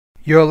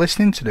You're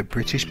listening to the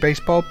British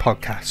Baseball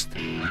Podcast.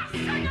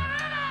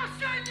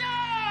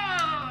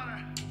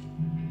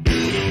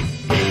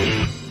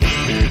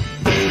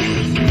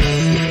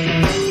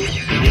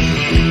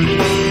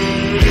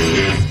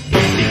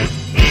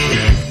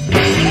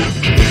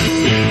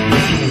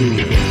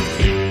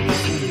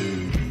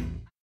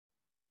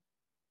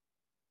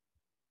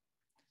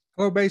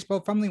 Hello, baseball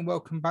family, and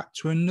welcome back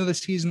to another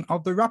season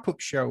of the Wrap-Up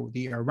Show,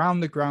 the Around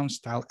the Ground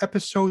style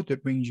episode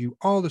that brings you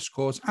all the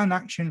scores and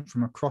action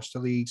from across the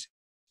leagues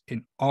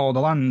in all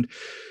the land.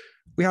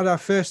 We had our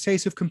first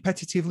taste of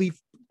competitive league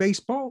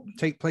baseball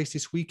take place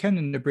this weekend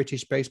in the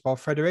British Baseball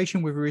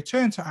Federation, with a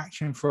return to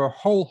action for a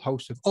whole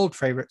host of old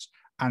favourites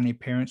and the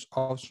appearance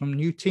of some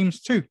new teams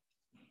too.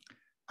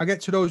 I'll get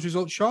to those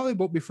results shortly,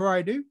 but before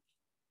I do,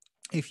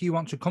 if you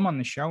want to come on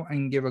the show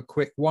and give a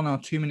quick 1 or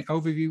 2 minute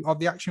overview of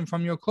the action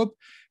from your club,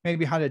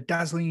 maybe had a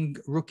dazzling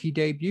rookie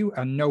debut,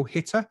 a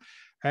no-hitter,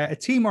 a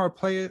team or a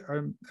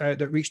player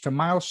that reached a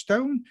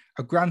milestone,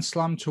 a grand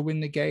slam to win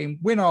the game,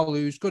 win or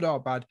lose, good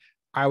or bad,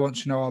 I want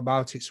to know all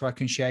about it so I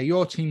can share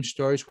your team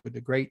stories with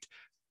the great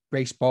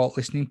baseball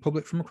listening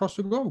public from across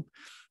the globe.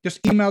 Just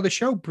email the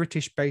show,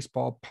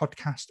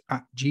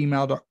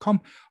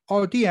 britishbaseballpodcast@gmail.com,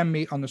 or DM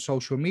me on the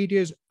social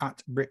medias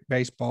at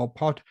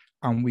BritBaseballPod,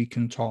 and we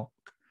can talk.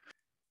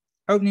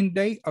 Opening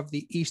day of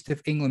the East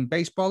of England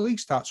Baseball League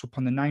starts up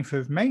on the 9th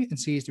of May and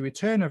sees the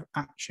return of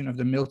action of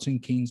the Milton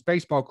Keynes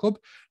Baseball Club,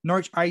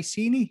 Norwich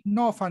Iceni,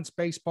 Northants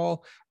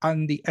Baseball,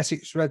 and the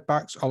Essex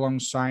Redbacks,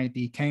 alongside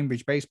the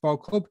Cambridge Baseball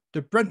Club,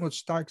 the Brentwood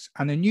Stags,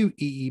 and the new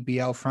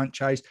EEBL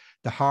franchise,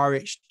 the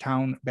Harwich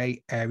Town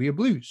Bay Area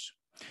Blues.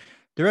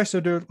 The rest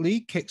of the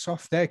league kicks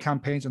off their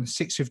campaigns on the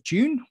 6th of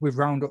June with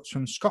roundups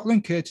from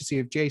Scotland, courtesy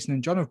of Jason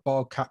and John of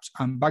Ball Caps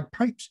and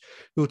Bagpipes,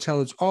 who will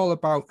tell us all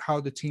about how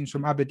the teams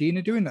from Aberdeen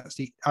are doing. That's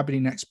the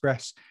Aberdeen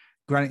Express,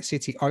 Granite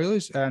City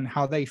Oilers, and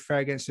how they fare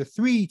against the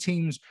three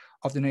teams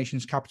of the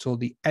nation's capital,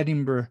 the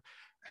Edinburgh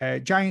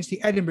Giants,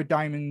 the Edinburgh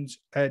Diamonds,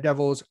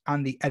 Devils,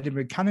 and the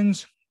Edinburgh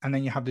Cannons. And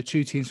then you have the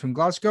two teams from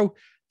Glasgow,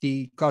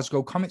 the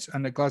Glasgow Comets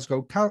and the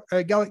Glasgow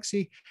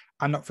Galaxy,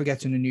 and not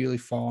forgetting the newly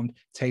formed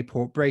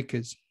Tayport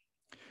Breakers.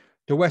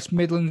 The West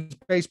Midlands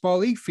Baseball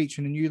League,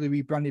 featuring the newly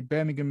rebranded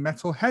Birmingham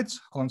Metalheads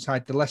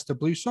alongside the Leicester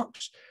Blue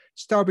Sox,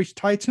 Stourbridge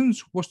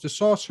Titans, Worcester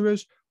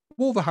Sorcerers,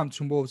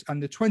 Wolverhampton Wolves,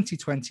 and the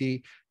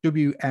 2020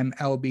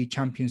 WMLB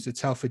champions, the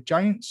Telford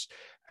Giants.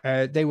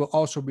 They will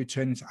also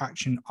return into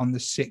action on the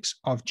 6th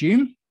of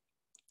June.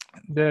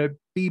 The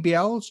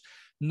BBL's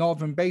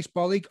Northern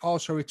Baseball League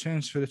also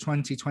returns for the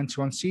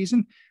 2021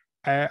 season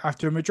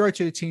after a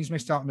majority of the teams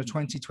missed out on the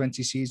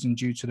 2020 season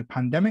due to the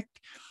pandemic.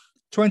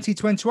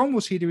 2021 will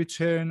see the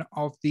return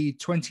of the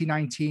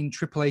 2019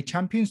 AAA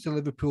champions, the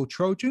Liverpool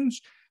Trojans,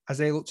 as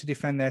they look to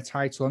defend their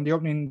title on the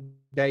opening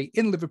day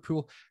in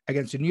Liverpool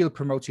against the newly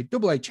promoted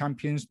AA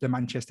champions, the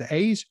Manchester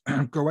A's,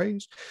 Go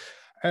A's.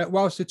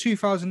 Whilst the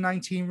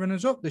 2019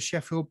 runners-up, the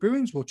Sheffield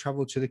Bruins, will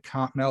travel to the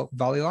Cartmel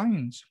Valley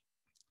Lions.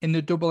 In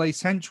the AA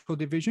Central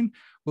Division,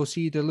 we'll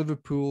see the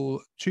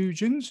Liverpool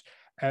Trojans,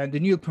 the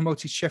newly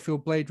promoted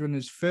Sheffield Blade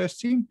Runners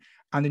first team,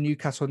 and the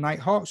Newcastle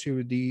Nighthawks, who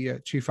were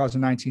the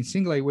 2019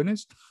 Single A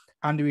winners,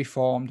 and the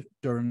reformed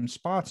Durham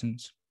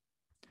Spartans.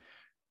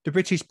 The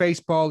British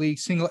Baseball League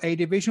Single A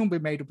division will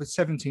be made up of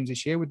 7 teams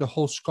this year, with the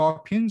Hull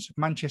Scorpions,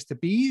 Manchester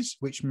Bees,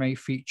 which may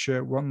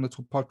feature one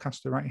little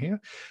podcaster right here,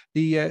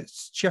 the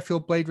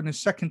Sheffield Blade Runners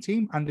second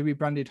team, and the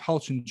rebranded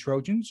Halton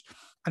Trojans,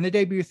 and the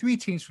debut of 3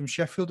 teams from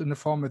Sheffield in the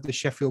form of the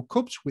Sheffield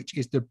Cubs, which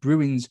is the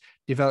Bruins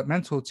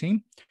developmental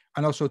team,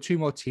 and also 2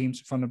 more teams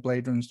from the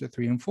Blade Runners, the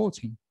 3 and 4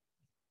 team.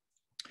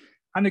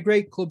 And the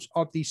great clubs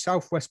of the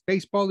Southwest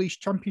Baseball League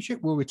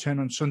Championship will return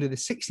on Sunday, the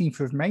 16th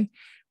of May,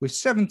 with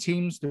 7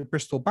 teams: the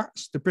Bristol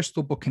Bats, the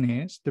Bristol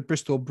Buccaneers, the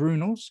Bristol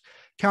Brunels,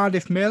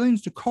 Cardiff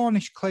Merlins, the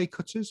Cornish Clay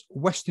Cutters,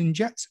 Western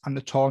Jets, and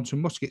the Taunton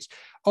Muskets,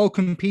 all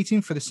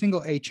competing for the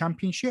Single A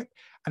Championship.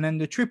 And then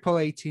the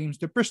AAA teams,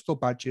 the Bristol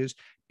Badgers,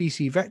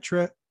 BC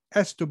Vetra,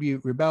 SW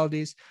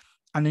Rebeldes,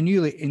 and the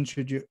newly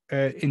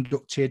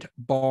inducted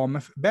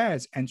Bournemouth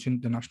Bears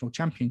entering the national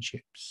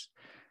championships.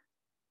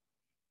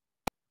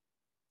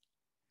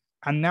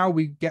 And now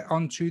we get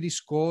on to the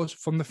scores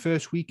from the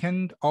first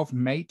weekend of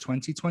May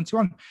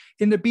 2021.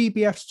 In the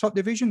BBF's top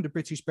division, the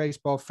British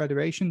Baseball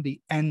Federation,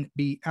 the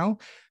NBL,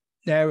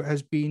 there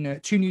has been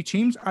 2 new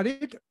teams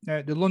added,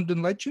 the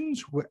London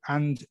Legends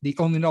and the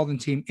only northern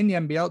team in the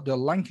NBL, the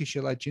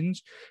Lancashire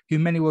Legends, who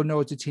many will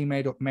know as a team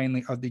made up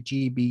mainly of the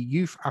GB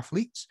youth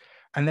athletes.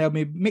 And they'll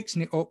be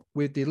mixing it up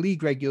with the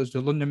league regulars,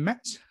 the London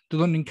Mets, the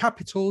London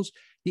Capitals,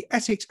 the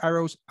Essex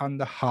Arrows, and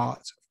the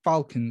Hearts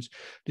Falcons.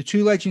 The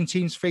 2 legend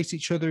teams face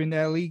each other in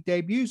their league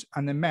debuts,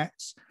 and the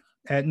Mets,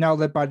 now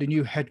led by the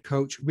new head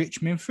coach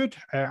Rich Minford,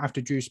 after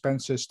Drew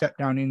Spencer stepped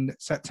down in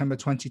September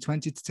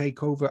 2020 to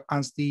take over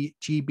as the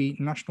GB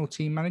national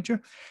team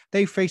manager,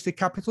 they face the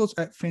Capitals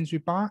at Finsbury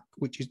Park,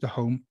 which is the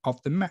home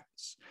of the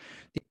Mets.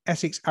 The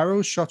Essex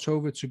Arrows shot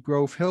over to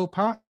Grove Hill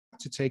Park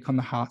to take on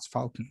the Hearts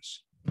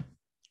Falcons.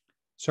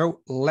 So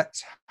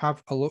let's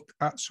have a look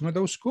at some of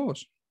those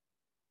scores.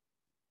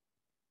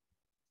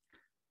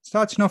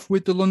 Starting off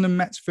with the London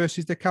Mets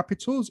versus the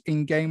Capitals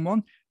in Game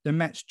 1, the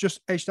Mets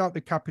just edged out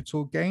the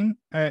Capitals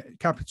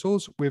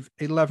with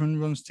 11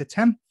 runs to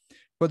 10,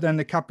 but then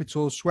the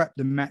Capitals swept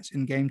the Mets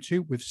in Game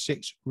 2 with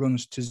 6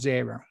 runs to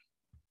 0.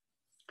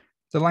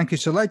 The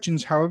Lancashire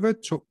Legends, however,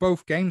 took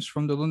both games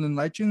from the London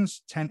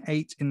Legends,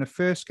 10-8 in the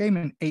first game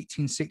and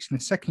 18-6 in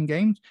the second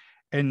game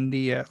in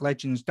the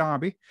Legends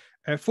derby.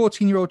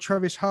 14-year-old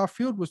Travis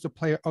Harfield was the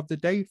player of the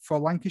day for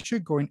Lancashire,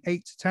 going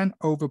 8-10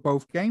 over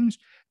both games.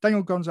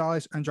 Daniel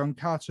Gonzalez and John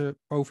Carter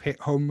both hit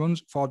home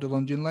runs for the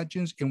London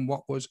Legends in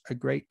what was a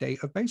great day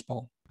of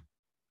baseball.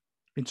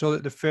 Been told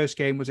that the first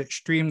game was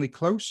extremely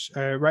close,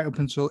 right up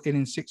until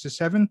inning 6 or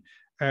 7.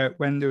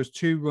 When there was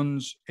 2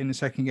 runs in the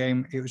second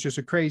game, it was just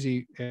a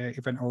crazy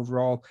event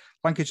overall.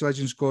 Lancashire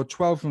Legends scored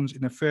 12 runs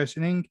in the first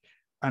inning,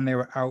 and they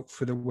were out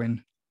for the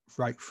win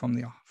right from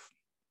the off.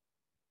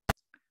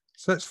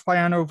 So let's fly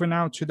on over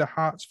now to the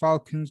Hearts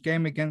Falcons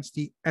game against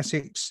the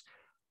Essex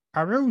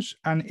Arrows.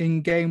 And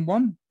in Game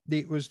 1,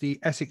 it was the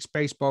Essex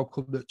Baseball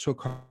Club that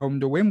took home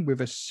the win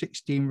with a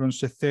 16 runs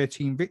to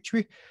 13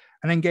 victory.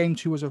 And then Game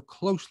 2 was a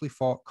closely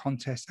fought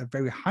contest, a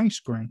very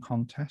high-scoring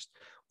contest,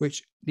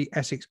 which the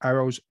Essex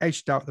Arrows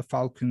edged out the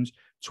Falcons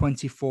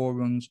 24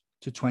 runs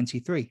to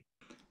 23.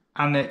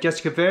 And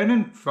Jessica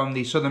Vernon from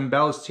the Southern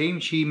Bells team,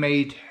 she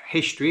made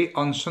history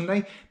on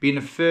Sunday, being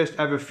the first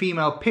ever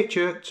female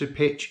pitcher to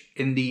pitch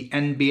in the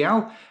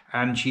NBL,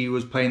 and she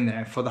was playing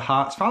there for the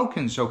Hearts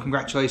Falcons. So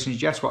congratulations,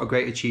 Jess, what a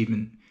great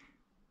achievement.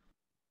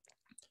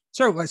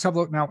 So let's have a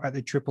look now at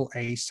the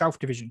AAA South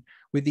Division.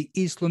 With the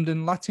East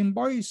London Latin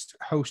Boys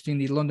hosting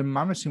the London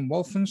Mammoths in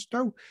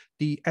Walthamstow,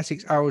 the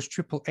Essex Arrows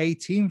AAA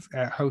team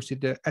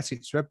hosted the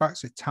Essex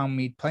Redbacks at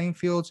Townmead Playing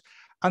Fields,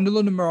 and the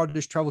London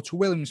Marauders travelled to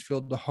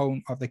Williamsfield, the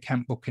home of the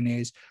Kent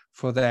Buccaneers,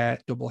 for their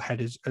double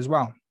headers as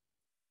well.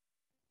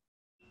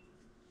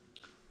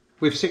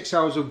 With 6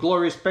 hours of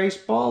glorious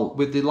baseball,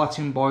 with the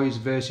Latin Boys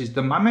versus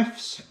the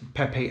Mammoths,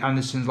 Pepe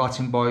Anderson's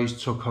Latin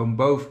Boys took home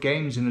both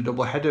games in a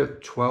double header,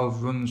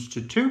 12 runs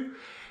to 2.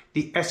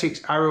 The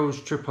Essex Arrows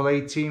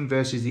AAA team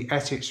versus the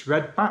Essex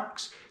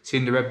Redbacks,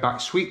 seeing the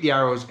Redbacks sweep the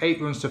Arrows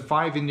 8 runs to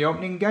 5 in the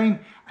opening game,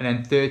 and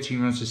then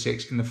 13 runs to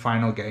 6 in the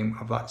final game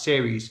of that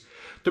series.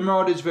 The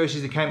Marauders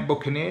versus the Kent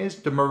Buccaneers,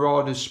 the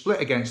Marauders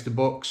split against the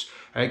Bucks.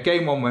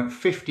 Game 1 went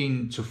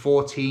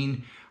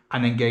 15-14,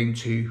 and then Game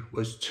 2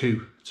 was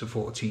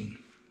 2-14.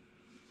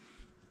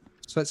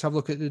 So let's have a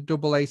look at the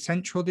AA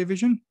Central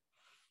Division.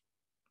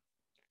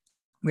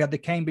 We had the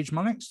Cambridge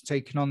Monarchs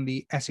taking on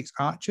the Essex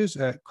Archers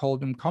at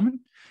Coldham Common.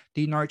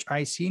 The Norwich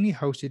Iceni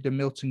hosted the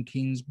Milton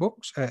Keynes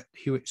Bucks at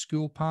Hewitt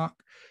School Park.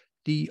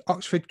 The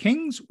Oxford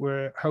Kings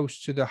were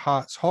host to the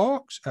Hearts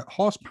Hawks at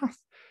Horsepath.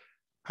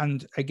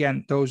 And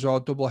again, those are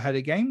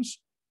double-header games.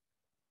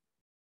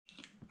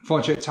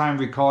 Unfortunate time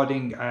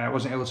recording, I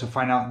wasn't able to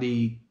find out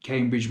the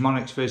Cambridge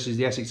Monarchs versus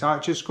the Essex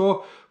Archers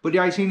score, but the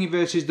Iceni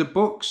versus the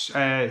Bucks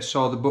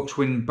saw the Bucks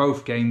win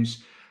both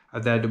games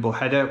of their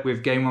double-header,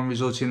 with Game 1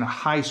 resulting in a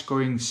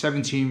high-scoring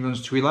 17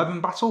 runs to 11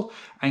 battle,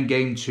 and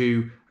Game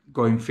 2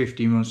 going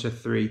 15 runs to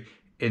 3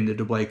 in the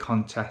AA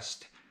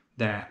contest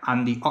there.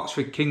 And the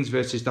Oxford Kings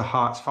versus the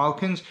Hearts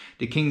Falcons,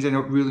 the Kings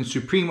ended up ruling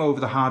supreme over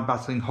the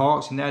hard-battling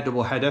Hawks in their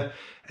double-header,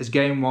 as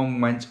Game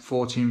 1 went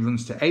 14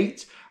 runs to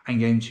 8, and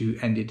Game 2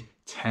 ended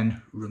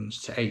 10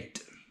 runs to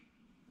 8.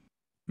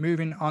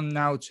 Moving on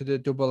now to the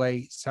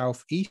AA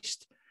South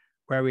East,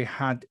 where we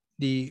had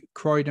the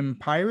Croydon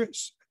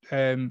Pirates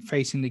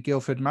facing the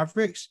Guildford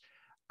Mavericks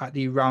at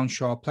the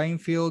Roundshaw Playing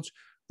Fields.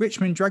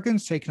 Richmond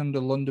Dragons taking on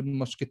the London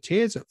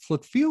Musketeers at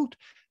Flood Field.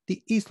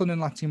 The East London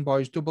Latin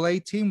Boys AA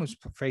team was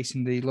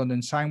facing the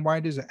London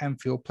Signwiders at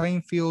Enfield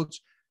Playing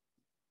Fields.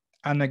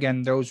 And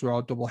again, those were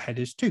all double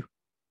headers too.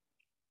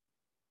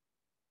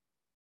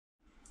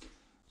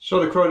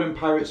 So the Croydon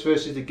Pirates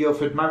versus the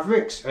Guildford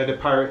Mavericks. The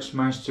Pirates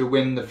managed to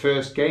win the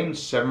first game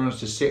 7 runs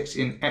to 6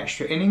 in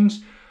extra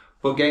innings,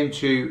 but Game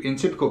 2 in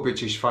typical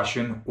British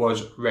fashion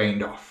was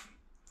rained off.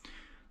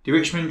 The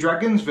Richmond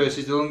Dragons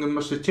versus the London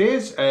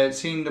Musketeers,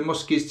 seeing the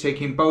Muskies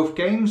taking both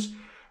games.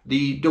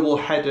 The double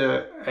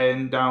header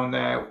down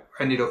there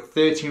ended up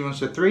 13 runs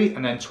to 3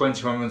 and then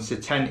 21 runs to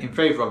 10 in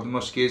favour of the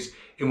Muskies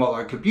in what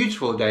like a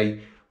beautiful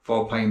day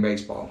for playing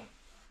baseball.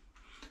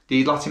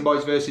 The Latin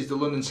Boys versus the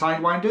London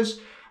Sidewinders.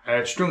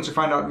 Struggling to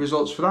find out the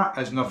results for that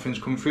as nothing's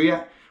come through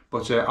yet,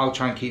 but I'll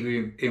try and keep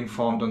you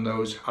informed on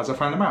those as I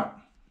find them out.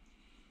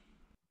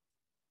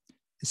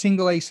 The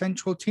single A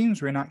Central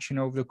teams were in action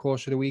over the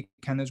course of the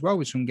weekend as well,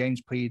 with some games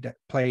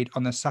played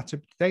on the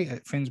Saturday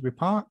at Finsbury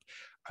Park,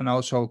 and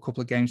also a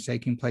couple of games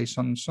taking place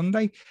on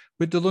Sunday,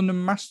 with the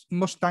London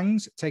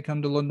Mustangs taking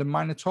on the London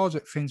Minotaurs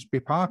at Finsbury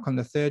Park on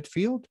the third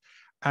field,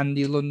 and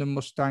the London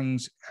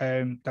Mustangs,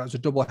 that was a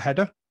double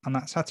header on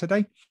that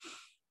Saturday.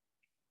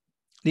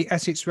 The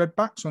Essex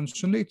Redbacks on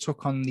Sunday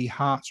took on the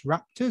Hearts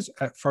Raptors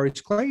at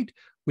Forest Glade,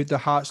 with the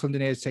Hearts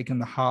Londoners taking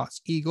the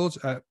Hearts Eagles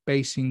at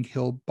Basing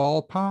Hill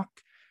Ballpark.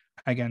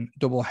 Again,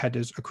 double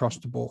headers across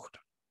the board.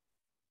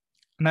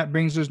 And that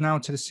brings us now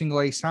to the Single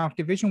A South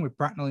Division, with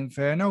Bracknell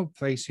Inferno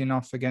facing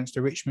off against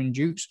the Richmond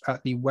Dukes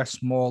at the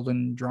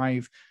Westmoreland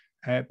Drive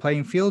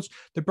playing fields.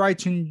 The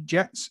Brighton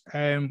Jets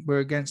were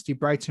against the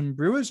Brighton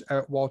Brewers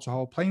at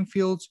Waterhall playing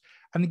fields,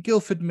 and the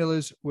Guildford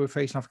Millers were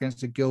facing off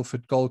against the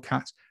Guildford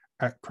Goldcats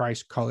at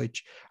Christ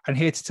College. And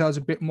here to tell us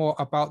a bit more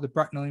about the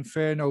Bracknell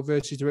Inferno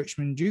versus the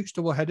Richmond Dukes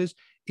doubleheaders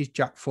is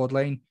Jack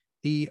Ford-Lane,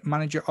 the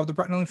manager of the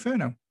Bracknell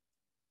Inferno.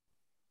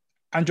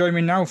 And joining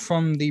me now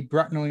from the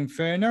Bracknell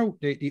Inferno,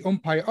 the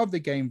umpire of the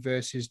game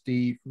versus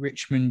the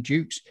Richmond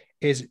Dukes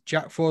is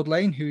Jack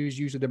Ford-Lane, who's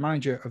usually the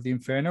manager of the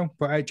Inferno.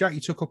 But Jack,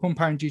 you took up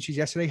umpiring duties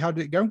yesterday. How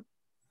did it go?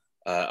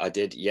 I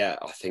did, yeah.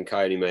 I think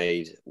I only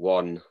made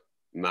one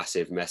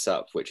massive mess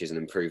up, which is an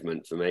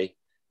improvement for me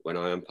when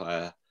I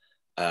umpire.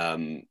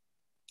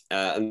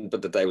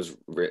 But the day was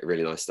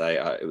really nice day.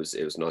 It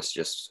was nice to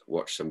just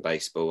watch some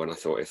baseball, and I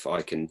thought if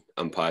I can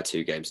umpire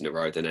 2 games in a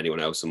row, then anyone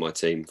else on my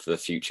team for the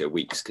future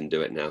weeks can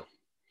do it now.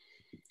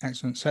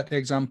 Excellent. Set the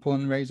example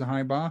and raise a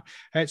high bar.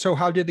 So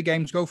how did the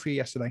games go for you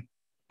yesterday?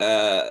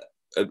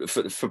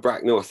 For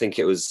Bracknell, I think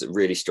it was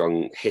really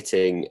strong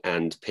hitting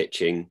and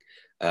pitching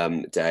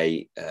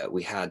day.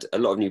 We had a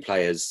lot of new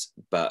players,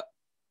 but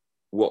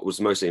what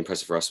was mostly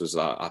impressive for us was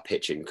our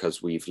pitching,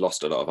 because we've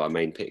lost a lot of our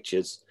main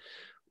pitchers.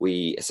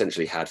 We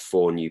essentially had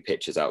 4 new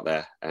pitchers out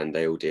there, and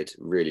they all did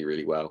really,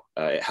 really well.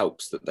 It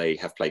helps that they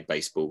have played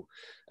baseball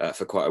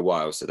for quite a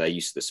while, so they're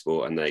used to the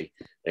sport and they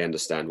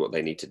understand what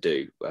they need to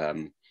do.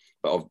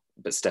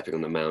 But stepping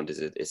on the mound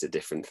is a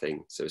different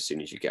thing. So as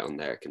soon as you get on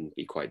there, it can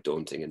be quite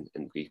daunting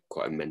and be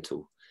quite a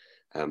mental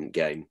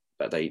game.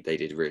 But they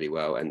did really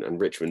well. And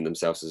Richmond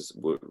themselves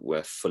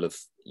were full of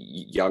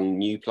young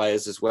new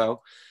players as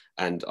well.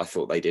 And I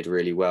thought they did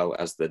really well.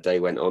 As the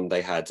day went on,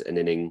 they had an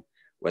inning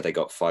where they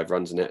got 5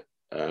 runs in it.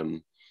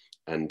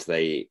 And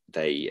they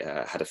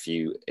had a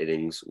few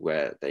innings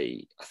where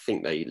I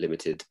think they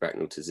limited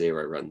Bracknell to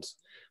 0 runs,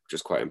 which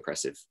was quite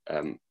impressive.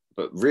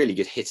 But really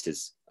good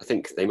hitters. I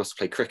think they must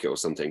play cricket or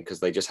something,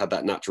 because they just had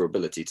that natural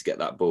ability to get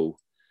that ball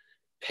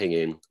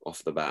pinging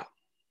off the bat.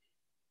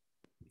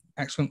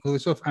 Excellent, lovely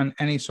stuff. And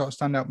any sort of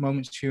standout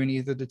moments to you in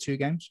either of the 2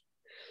 games?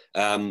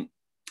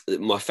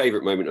 My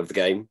favourite moment of the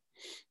game,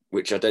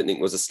 which I don't think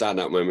was a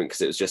standout moment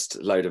because it was just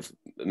a load of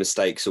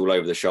mistakes all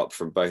over the shop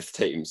from both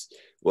teams,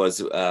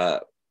 was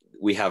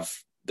we have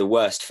the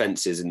worst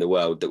fences in the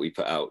world that we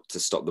put out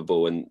to stop the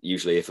ball. And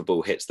usually if a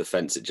ball hits the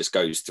fence, it just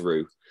goes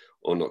through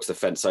or knocks the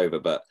fence over.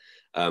 But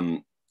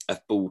a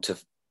ball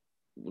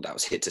that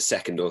was hit to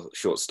second or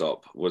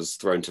shortstop was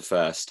thrown to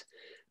first,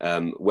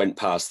 went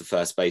past the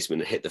first baseman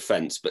and hit the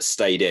fence, but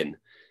stayed in.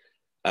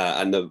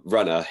 And the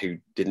runner, who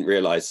didn't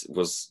realise,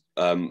 was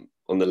on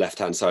the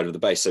left-hand side of the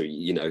base. So,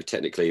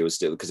 technically it was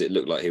still, because it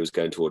looked like he was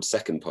going towards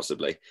second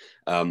possibly.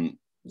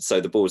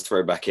 So the ball was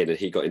thrown back in and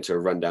he got into a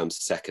run down to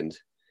second.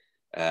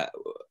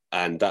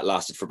 And that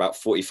lasted for about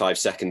 45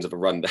 seconds of a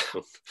rundown.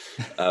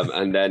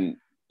 And then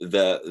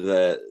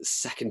the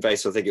second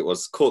baseman, I think it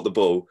was, caught the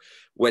ball,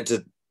 went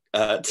to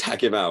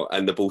tag him out,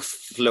 and the ball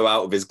flew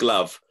out of his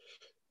glove.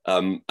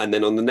 And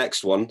then on the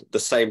next one, the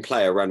same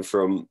player ran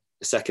from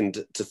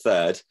second to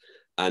third,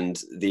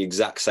 and the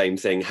exact same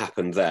thing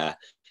happened there.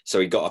 So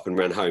he got up and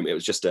ran home. It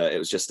was just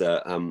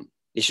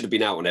he should have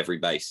been out on every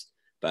base,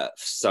 but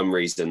for some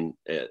reason,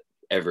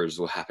 errors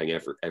were happening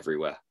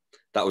everywhere.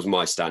 That was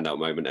my standout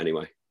moment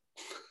anyway.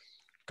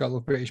 Got a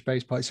little British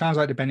baseball. It sounds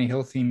like the Benny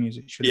Hill theme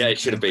music. It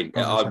should have been.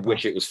 I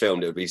wish it was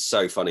filmed. It would be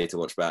so funny to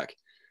watch back.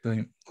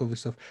 Brilliant. Lovely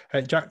stuff.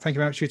 Jack, thank you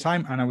very much for your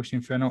time, and I wish you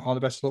Inferno all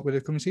the best of luck with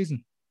the coming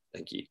season.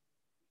 Thank you.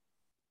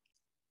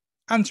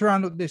 And to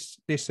round up this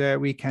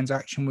weekend's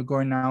action, we're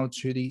going now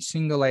to the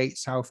Single A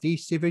South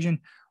East Division,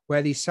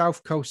 where the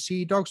South Coast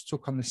Sea Dogs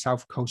took on the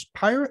South Coast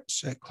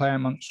Pirates at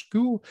Claremont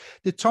School.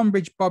 The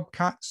Tonbridge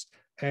Bobcats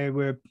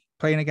were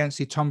playing against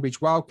the Tonbridge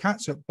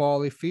Wildcats at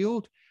Borley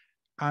Field,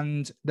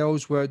 and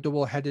those were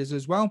double headers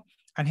as well.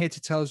 And here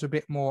to tell us a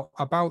bit more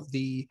about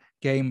the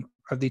game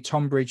of the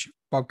Tonbridge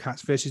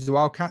Bobcats versus the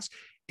Wildcats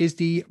is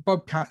the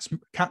Bobcats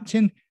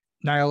captain,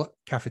 Niall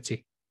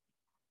Cafferty.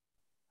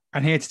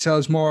 And here to tell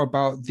us more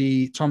about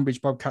the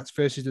Tonbridge Bobcats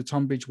versus the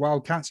Tonbridge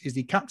Wildcats is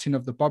the captain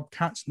of the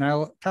Bobcats,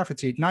 Niall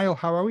Cafferty. Niall,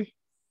 how are we?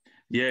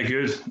 Yeah,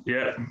 good.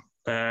 Yeah.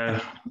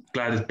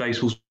 Glad the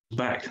baseball's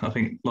back, I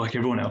think, like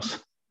everyone else.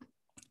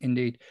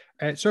 Indeed.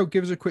 So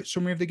give us a quick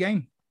summary of the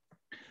game.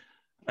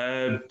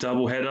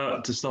 Double header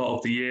to start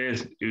off the year.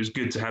 It was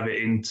good to have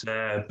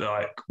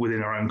it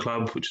within our own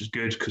club, which was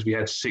good because we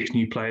had 6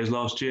 new players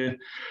last year.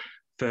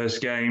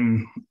 First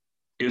game,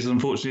 it was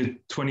unfortunately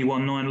a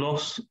 21-9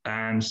 loss,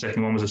 and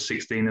second one was a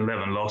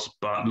 16-11 loss,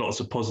 but lots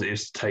of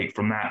positives to take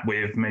from that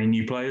with many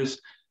new players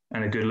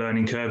and a good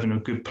learning curve and a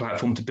good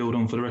platform to build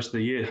on for the rest of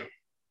the year.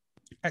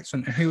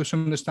 Excellent. And who were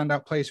some of the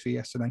standout players for you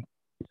yesterday?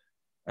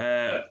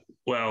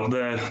 Well,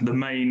 the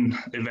main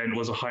event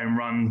was a home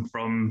run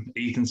from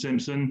Ethan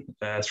Simpson,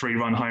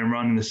 3-run home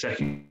run in the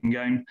second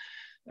game,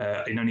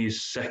 in only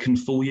his second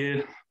full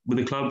year with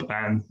the club.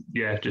 And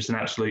yeah, just an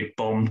absolute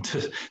bomb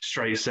to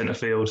straight centre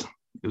field.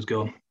 It was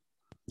gone.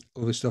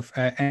 Other stuff.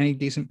 Any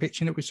decent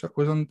pitching that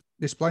was on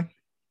display?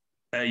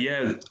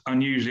 Yeah,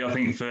 unusually, I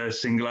think for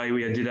single A,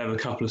 we did have a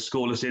couple of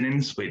scoreless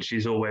innings, which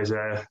is always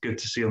good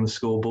to see on the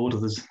scoreboard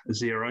of the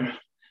 0.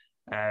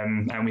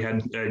 And we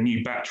had a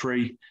new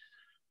battery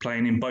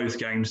playing in both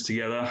games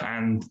together,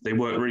 and they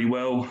worked really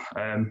well.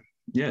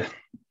 Yeah.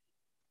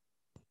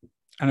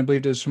 And I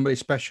believe there's somebody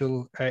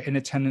special in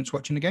attendance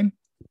watching the game.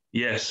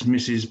 Yes,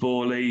 Mrs.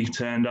 Borley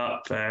turned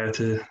up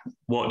to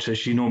watch, as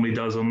she normally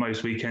does on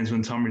most weekends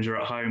when Tunbridge are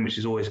at home, which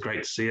is always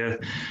great to see her.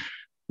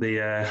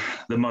 The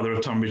mother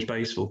of Tunbridge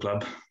Baseball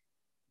Club.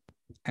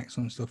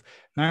 Excellent stuff.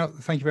 Now,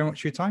 thank you very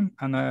much for your time,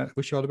 and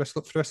wish you all the best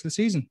luck for the rest of the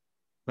season.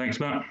 Thanks,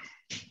 Matt.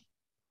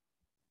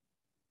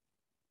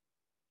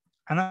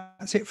 And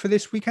that's it for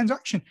this weekend's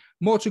action.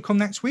 More to come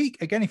next week.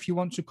 Again, if you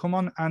want to come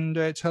on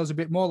and tell us a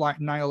bit more,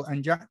 like Niall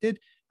and Jack did,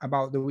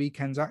 about the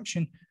weekend's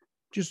action,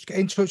 just get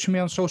in touch with me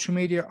on social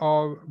media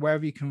or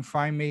wherever you can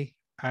find me.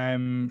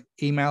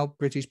 Email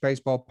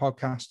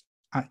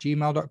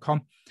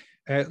britishbaseballpodcast@gmail.com.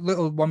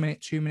 Little 1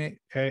 minute, 2 minute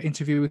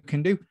interview we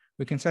can do.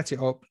 We can set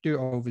it up, do it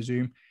over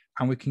Zoom,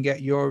 and we can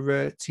get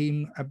your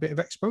team a bit of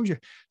exposure.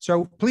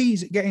 So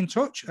please get in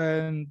touch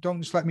and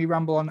don't just let me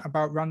ramble on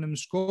about random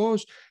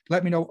scores.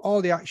 Let me know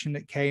all the action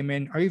that came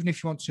in, or even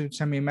if you want to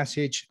send me a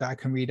message that I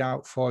can read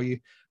out for you,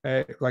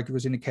 like it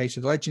was in the case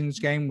of the Legends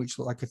game, which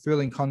looked like a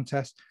thrilling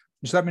contest.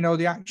 Just let me know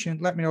the action,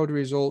 let me know the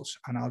results,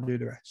 and I'll do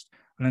the rest.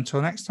 And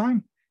until next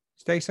time,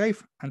 stay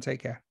safe and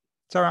take care.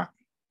 Ta-ra.